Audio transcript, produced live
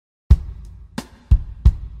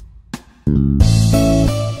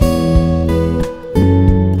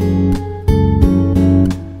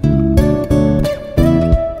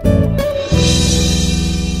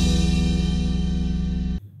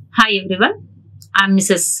Hi everyone, I am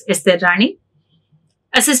Mrs. Esther Rani,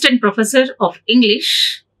 Assistant Professor of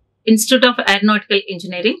English, Institute of Aeronautical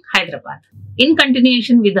Engineering, Hyderabad. In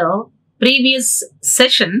continuation with the previous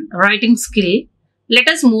session, writing skill, let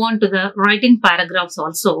us move on to the writing paragraphs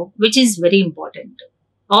also, which is very important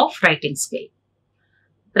of writing skill.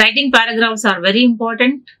 Writing paragraphs are very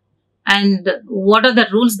important, and what are the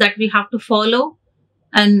rules that we have to follow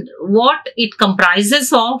and what it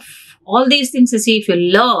comprises of. All these things, you see, if you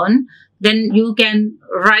learn, then you can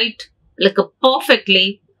write like a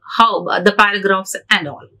perfectly how the paragraphs and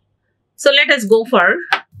all. So let us go for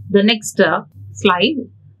the next slide.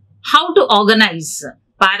 How to organize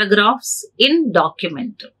paragraphs in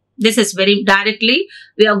document. This is very directly,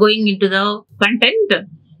 we are going into the content.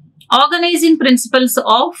 Organizing principles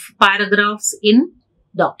of paragraphs in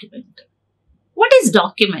document. What is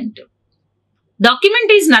document? Document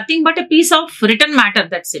is nothing but a piece of written matter,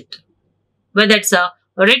 that's it. Whether it's a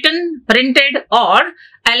written, printed or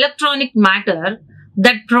electronic matter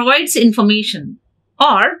that provides information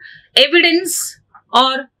or evidence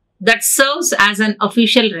or that serves as an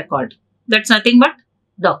official record. That's nothing but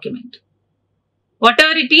document.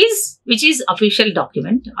 Whatever it is, which is official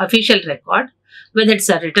document, official record, whether it's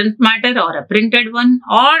a written matter or a printed one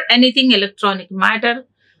or anything electronic matter,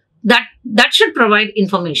 that should provide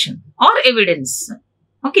information or evidence.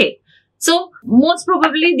 Okay. So, most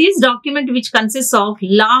probably this document which consists of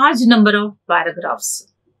large number of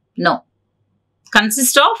paragraphs. No.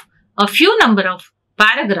 Consists of a few number of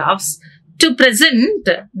paragraphs to present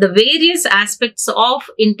the various aspects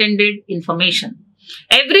of intended information.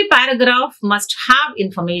 Every paragraph must have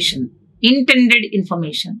information, intended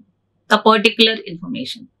information, a particular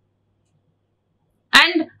information.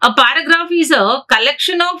 And a paragraph is a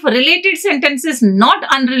collection of related sentences, not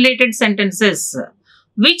unrelated sentences,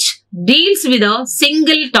 which deals with a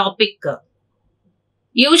single topic.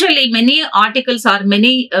 Usually many articles or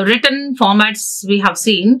many written formats we have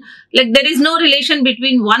seen, like there is no relation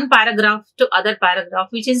between one paragraph to other paragraph,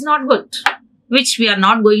 which is not good, which we are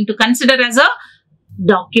not going to consider as a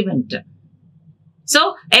document.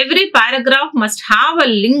 So every paragraph must have a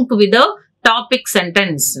link with a topic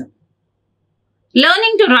sentence.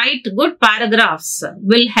 Learning to write good paragraphs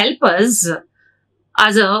will help us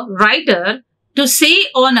as a writer to stay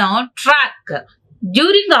on a track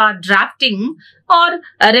during our drafting or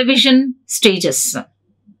revision stages.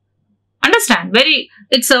 Understand?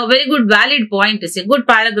 It's a very good valid point. Good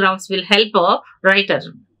paragraphs will help a writer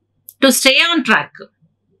to stay on track.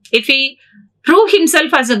 If he prove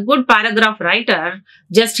himself as a good paragraph writer,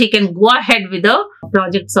 just he can go ahead with the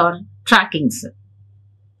projects or trackings.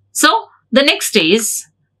 So, the next is,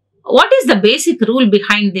 what is the basic rule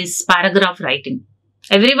behind this paragraph writing?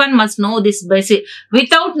 Everyone must know this basic.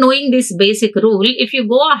 Without knowing this basic rule, if you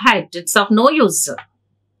go ahead, it's of no use.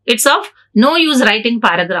 It's of no use writing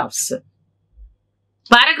paragraphs.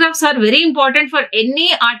 Paragraphs are very important for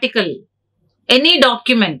any article, any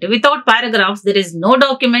document. Without paragraphs, there is no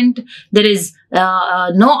document, there is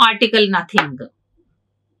no article, nothing.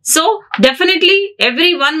 So, definitely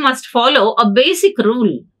everyone must follow a basic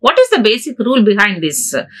rule. What is the basic rule behind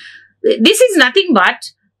this? This is nothing but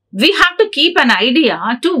we have to keep an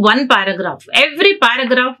idea to one paragraph. Every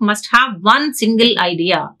paragraph must have one single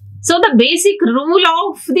idea. So, the basic rule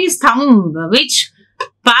of this thumb, which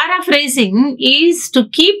paraphrasing, is to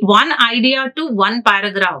keep one idea to one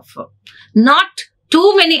paragraph. Not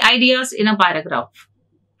too many ideas in a paragraph.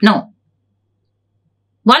 No.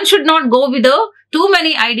 One should not go with too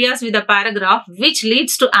many ideas with a paragraph, which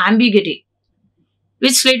leads to ambiguity.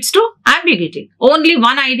 Only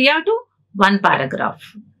one idea to one paragraph.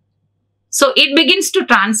 So, it begins to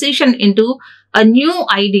transition into a new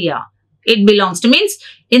idea. It belongs to, means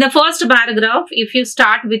in the first paragraph, if you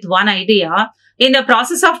start with one idea, in the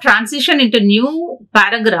process of transition into new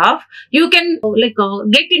paragraph, you can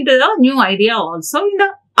get into the new idea also in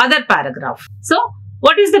the other paragraph. So,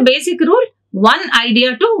 what is the basic rule? One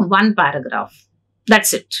idea to one paragraph.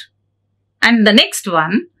 That's it. And the next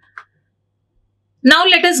one. Now,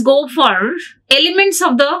 let us go for elements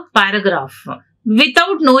of the paragraph.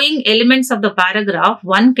 Without knowing elements of the paragraph,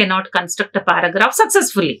 one cannot construct a paragraph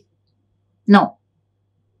successfully. No.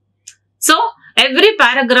 So, every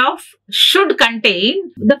paragraph should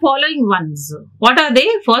contain the following ones. What are they?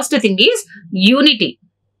 First thing is unity.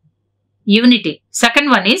 Second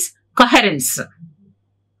one is coherence.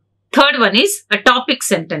 Third one is a topic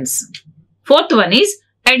sentence. Fourth one is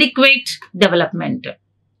adequate development.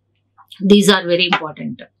 These are very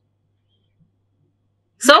important.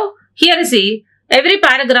 So, here you see, every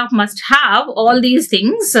paragraph must have all these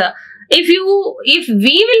things. If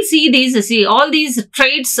we will see these, all these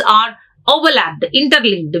traits are overlapped,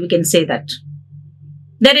 interlinked, we can say that.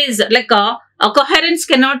 There is like a coherence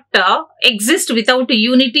cannot exist without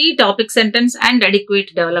unity, topic sentence and adequate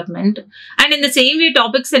development. And in the same way,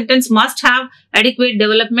 topic sentence must have adequate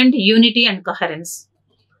development, unity and coherence.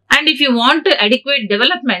 And if you want adequate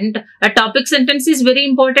development, a topic sentence is very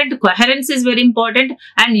important, coherence is very important,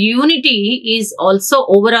 and unity is also,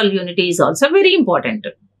 overall unity is also very important.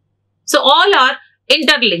 So all are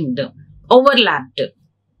interlinked, overlapped.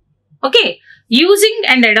 Okay, using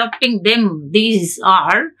and adopting them, these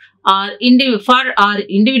are for our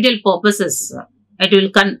individual purposes. It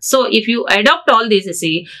will so if you adopt all these,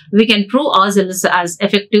 see, we can prove ourselves as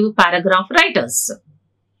effective paragraph writers.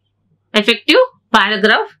 Effective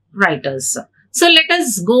paragraph writers. So let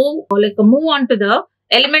us go, move on to the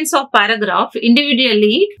elements of paragraph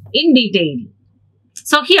individually in detail.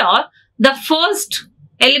 So here, the first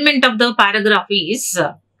element of the paragraph is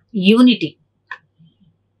unity.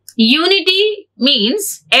 Unity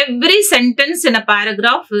means every sentence in a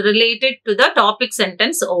paragraph related to the topic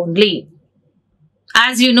sentence only.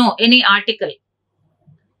 As you know, any article,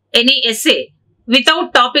 any essay,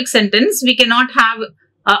 without topic sentence, we cannot have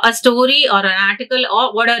a story or an article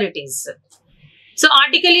or whatever it is. So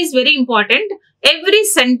article is very important. Every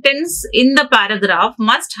sentence in the paragraph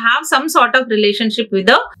must have some sort of relationship with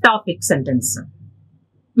the topic sentence,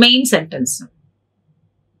 main sentence.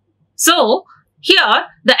 So here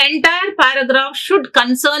the entire paragraph should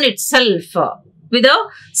concern itself with a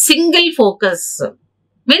single focus.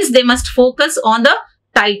 Means they must focus on the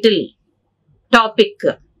title, topic.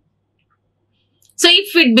 So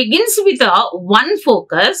if it begins with a one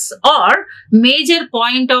focus or major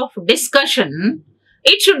point of discussion,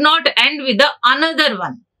 it should not end with the another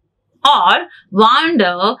one or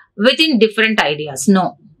wander within different ideas.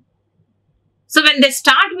 No. So when they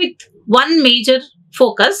start with one major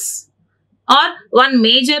focus or one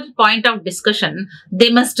major point of discussion,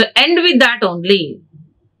 they must end with that only.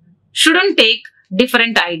 Shouldn't take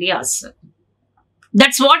different ideas.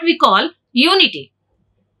 That's what we call unity.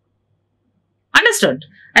 Understood?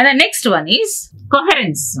 And the next one is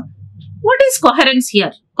coherence. What is coherence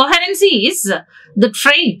here? Coherence is the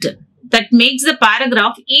trait that makes the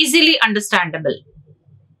paragraph easily understandable.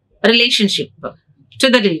 Relationship to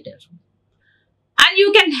the reader. And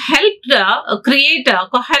you can help create a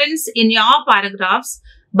coherence in your paragraphs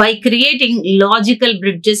by creating logical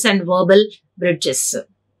bridges and verbal bridges.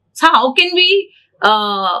 So how can we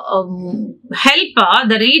help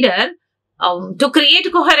the reader to create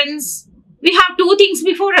coherence? We have two things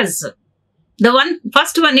before us.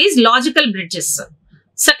 First one is logical bridges.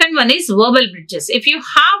 Second one is verbal bridges. If you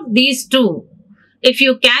have these two, if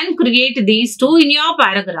you can create these two in your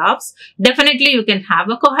paragraphs, definitely you can have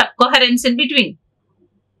a coherence in between.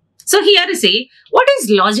 So here you see, what is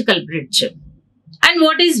logical bridge and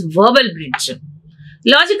what is verbal bridge?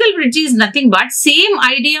 Logical bridge is nothing but same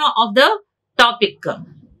idea of the topic.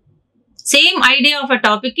 Same idea of a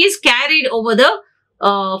topic is carried over the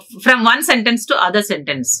from one sentence to other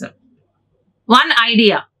sentence. One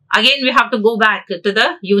idea. Again, we have to go back to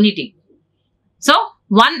the unity. So,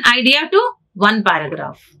 one idea to one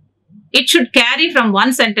paragraph. It should carry from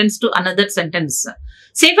one sentence to another sentence.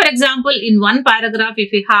 Say, for example, in one paragraph, if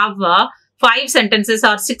we have 5 sentences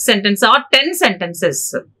or 6 sentences or 10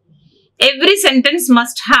 sentences, every sentence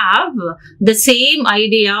must have the same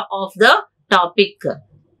idea of the topic.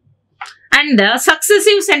 And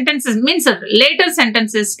successive sentences means later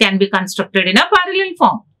sentences can be constructed in a parallel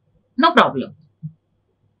form. No problem.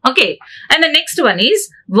 Okay. And the next one is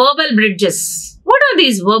verbal bridges. What are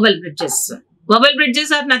these verbal bridges? Verbal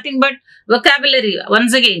bridges are nothing but vocabulary.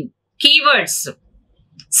 Once again, keywords.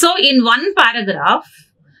 So in one paragraph,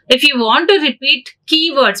 if you want to repeat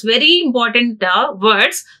keywords, very important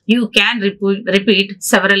words, you can repeat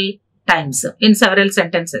several times in several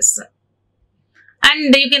sentences.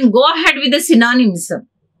 And you can go ahead with the synonyms.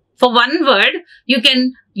 For one word, you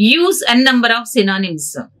can use a number of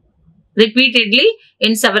synonyms repeatedly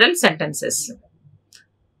in several sentences.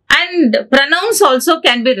 And pronouns also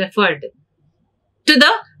can be referred to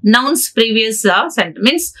the noun's previous sentence.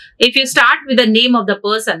 Means if you start with the name of the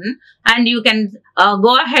person and you can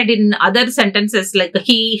go ahead in other sentences like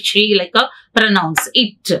he, she, like pronouns,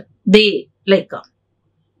 it, they, like.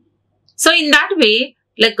 So in that way,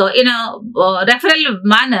 like in a referral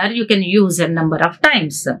manner, you can use a number of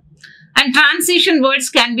times. And transition words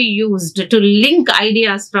can be used to link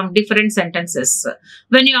ideas from different sentences.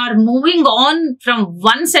 When you are moving on from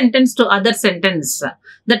one sentence to other sentence,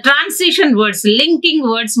 the transition words, linking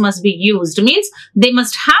words must be used. Means they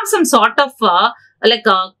must have some sort of like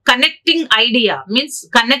a connecting idea, means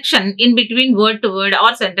connection in between word to word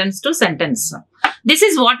or sentence to sentence. This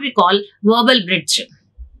is what we call verbal bridge.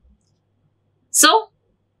 So,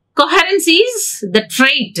 coherence is the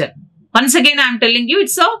trait. Once again, I am telling you,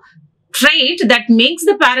 it's a trait that makes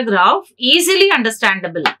the paragraph easily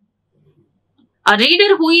understandable. A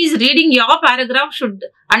reader who is reading your paragraph should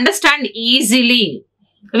understand easily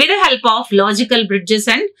with the help of logical bridges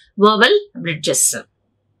and verbal bridges.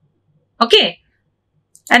 Okay.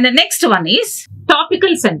 And the next one is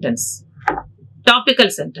topical sentence. Topical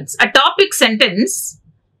sentence. A topic sentence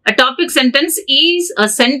is a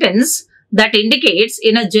sentence that indicates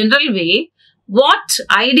in a general way what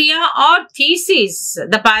idea or thesis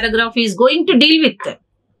the paragraph is going to deal with.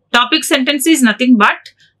 Topic sentence is nothing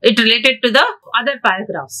but it related to the other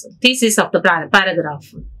paragraphs, thesis of the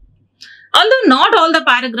paragraph. Although not all the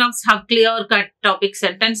paragraphs have clear-cut topic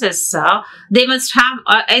sentences, they must have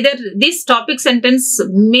either this topic sentence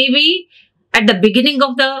maybe at the beginning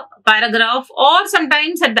of the paragraph or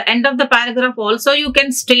sometimes at the end of the paragraph also you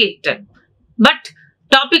can state. But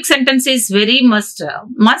topic sentence is very must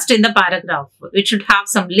in the paragraph. It should have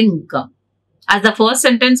some link as the first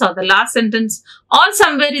sentence or the last sentence or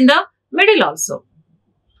somewhere in the middle also.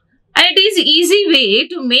 And it is easy way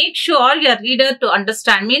to make sure your reader to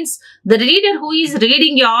understand. Means the reader who is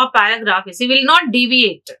reading your paragraph, he will not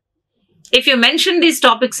deviate. If you mention this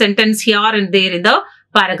topic sentence here and there in the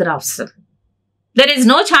paragraphs, there is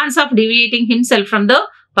no chance of deviating himself from the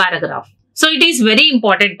paragraph. So it is very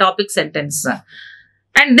important topic sentence.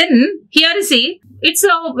 And then here you see, it's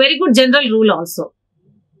a very good general rule also.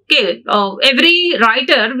 Okay, every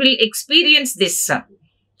writer will experience this.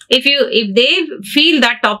 If they feel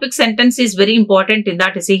that topic sentence is very important in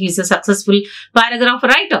that, you see, he's a successful paragraph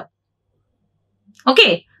writer.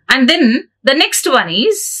 Okay. And then the next one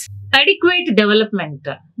is adequate development.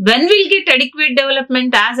 When we'll get adequate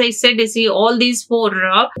development, as I said, you see, all these four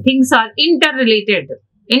things are interrelated.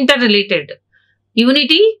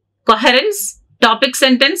 Unity, coherence, topic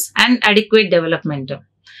sentence, and adequate development.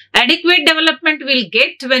 Adequate development will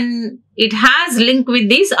get when it has link with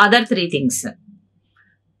these other three things.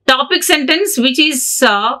 Topic sentence, which is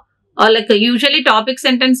usually topic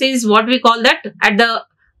sentence is what we call that at the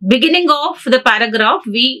beginning of the paragraph,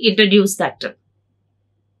 we introduce that.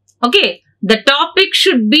 Okay, the topic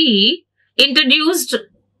should be introduced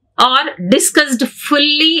or discussed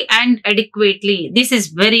fully and adequately. This is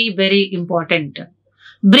very, very important.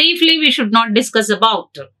 Briefly, we should not discuss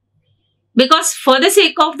about. Because for the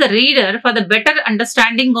sake of the reader, for the better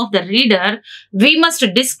understanding of the reader, we must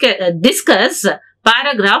discuss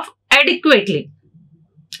paragraph adequately,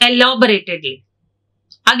 elaboratedly.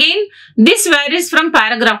 Again, this varies from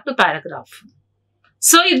paragraph to paragraph.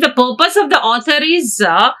 So, if the purpose of the author is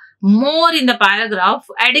more in the paragraph,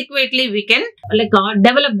 adequately we can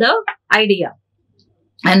develop the idea.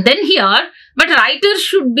 And then here, but writers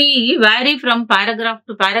should be vary from paragraph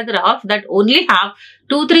to paragraph that only have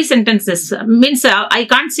 2-3 sentences. Means I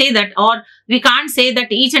can't say that, or we can't say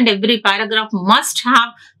that each and every paragraph must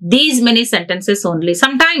have these many sentences only.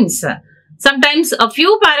 Sometimes a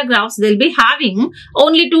few paragraphs they'll be having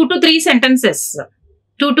only 2 to 3 sentences.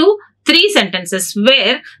 2 to 3 sentences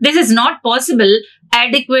where this is not possible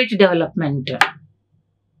adequate development.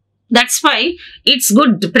 That's why it's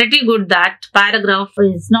pretty good that paragraph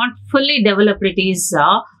is not fully developed. It is,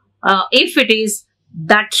 if it is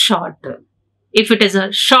that short. If it is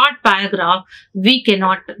a short paragraph, we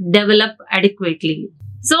cannot develop adequately.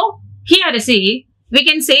 So, here you see, we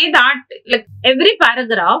can say that every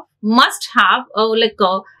paragraph must have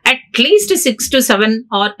at least 6 to 7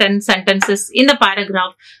 or 10 sentences in the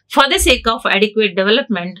paragraph for the sake of adequate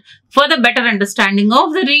development, for the better understanding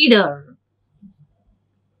of the reader.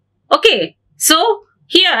 Okay, so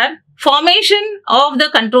here formation of the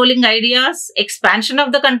controlling ideas, expansion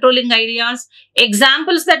of the controlling ideas,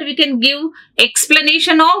 examples that we can give,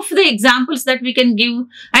 explanation of the examples that we can give,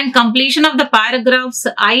 and completion of the paragraph's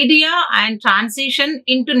idea and transition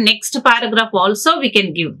into next paragraph also we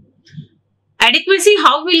can give. Adequacy,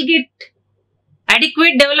 how we'll get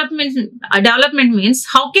adequate development? Development means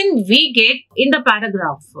how can we get in the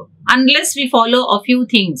paragraph unless we follow a few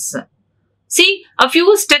things. See, a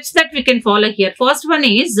few steps that we can follow here. First one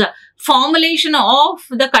is formulation of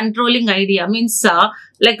the controlling idea. Means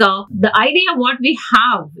the idea what we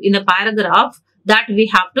have in a paragraph that we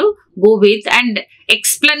have to go with, and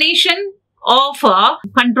explanation of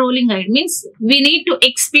controlling idea. Means we need to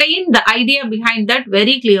explain the idea behind that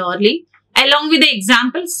very clearly along with the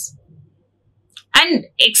examples, and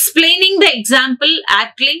explaining the example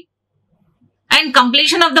aptly, and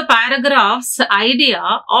completion of the paragraph's idea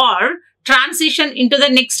or transition into the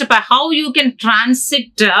next part. How you can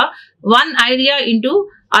transit one idea into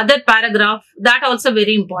other paragraph, that also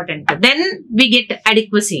very important. Then we get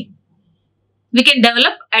adequacy. We can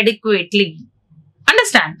develop adequately.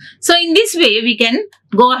 Understand? So in this way, we can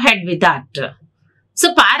go ahead with that.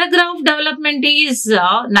 So paragraph development is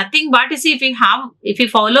nothing but if we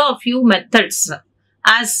follow a few methods,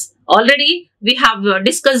 as already we have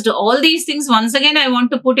discussed all these things. Once again, I want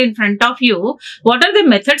to put in front of you, what are the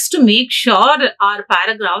methods to make sure our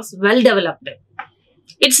paragraphs well developed?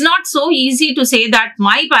 It's not so easy to say that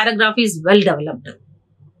my paragraph is well developed.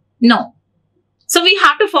 No. So we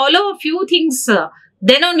have to follow a few things.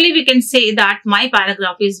 Then only we can say that my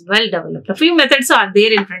paragraph is well developed. A few methods are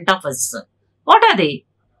there in front of us. What are they?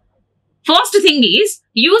 First thing is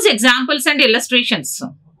use examples and illustrations.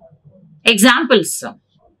 Examples.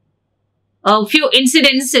 A few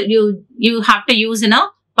incidents you have to use in a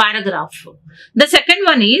paragraph. The second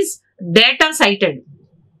one is data cited.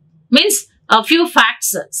 Means a few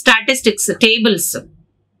facts, statistics, tables,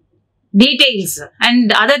 details,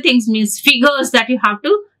 and other things, means figures that you have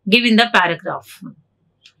to give in the paragraph.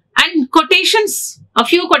 And quotations, a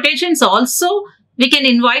few quotations also we can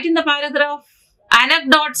invite in the paragraph.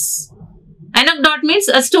 Anecdotes. Anecdote means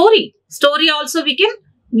a story. Story also we can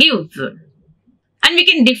give. And we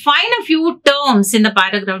can define a few terms in the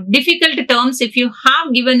paragraph. Difficult terms, if you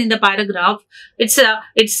have given in the paragraph, it's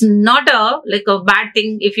not a bad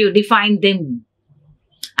thing if you define them.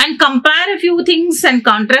 And compare a few things and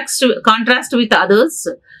contrast with others.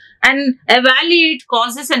 And evaluate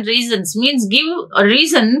causes and reasons, means give a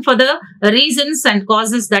reason for the reasons and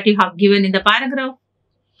causes that you have given in the paragraph.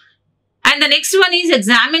 And the next one is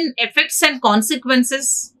examine effects and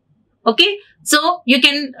consequences. Okay, so you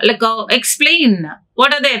can explain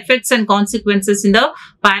what are the effects and consequences in the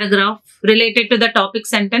paragraph related to the topic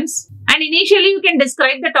sentence. And initially you can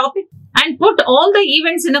describe the topic and put all the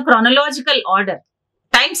events in a chronological order.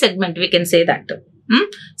 Time segment, we can say that.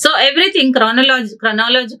 So everything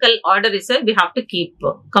chronological order is we have to keep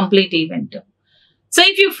complete event. So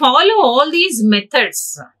if you follow all these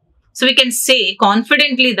methods, so we can say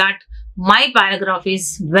confidently that my paragraph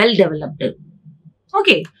is well developed.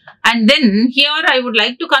 Okay. And then here I would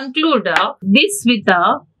like to conclude this with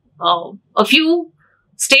a few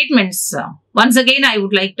statements. Once again, I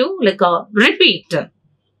would like to repeat.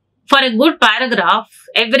 For a good paragraph,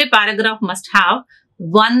 every paragraph must have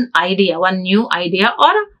one idea, one new idea or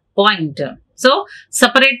a point. So,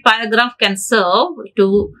 separate paragraph can serve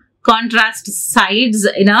to contrast sides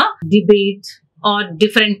in a debate or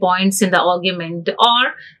different points in the argument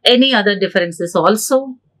or any other differences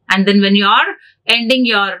also. And then when you are ending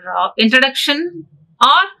your introduction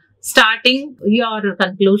or starting your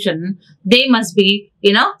conclusion, they must be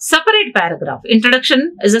in a separate paragraph.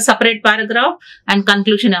 Introduction is a separate paragraph and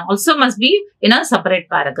conclusion also must be in a separate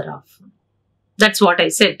paragraph. That's what I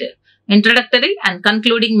said. Introductory and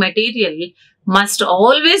concluding material must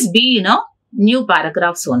always be in a new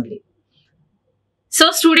paragraphs only. So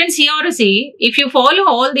students, here you see, if you follow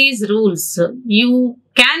all these rules, you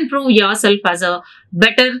can prove yourself as a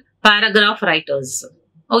better paragraph writers.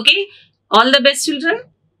 Okay. All the best, children.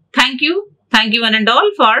 Thank you. Thank you one and all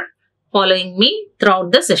for following me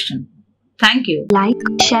throughout the session. Thank you. Like,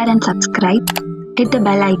 share and subscribe. Hit the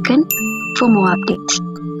bell icon for more updates.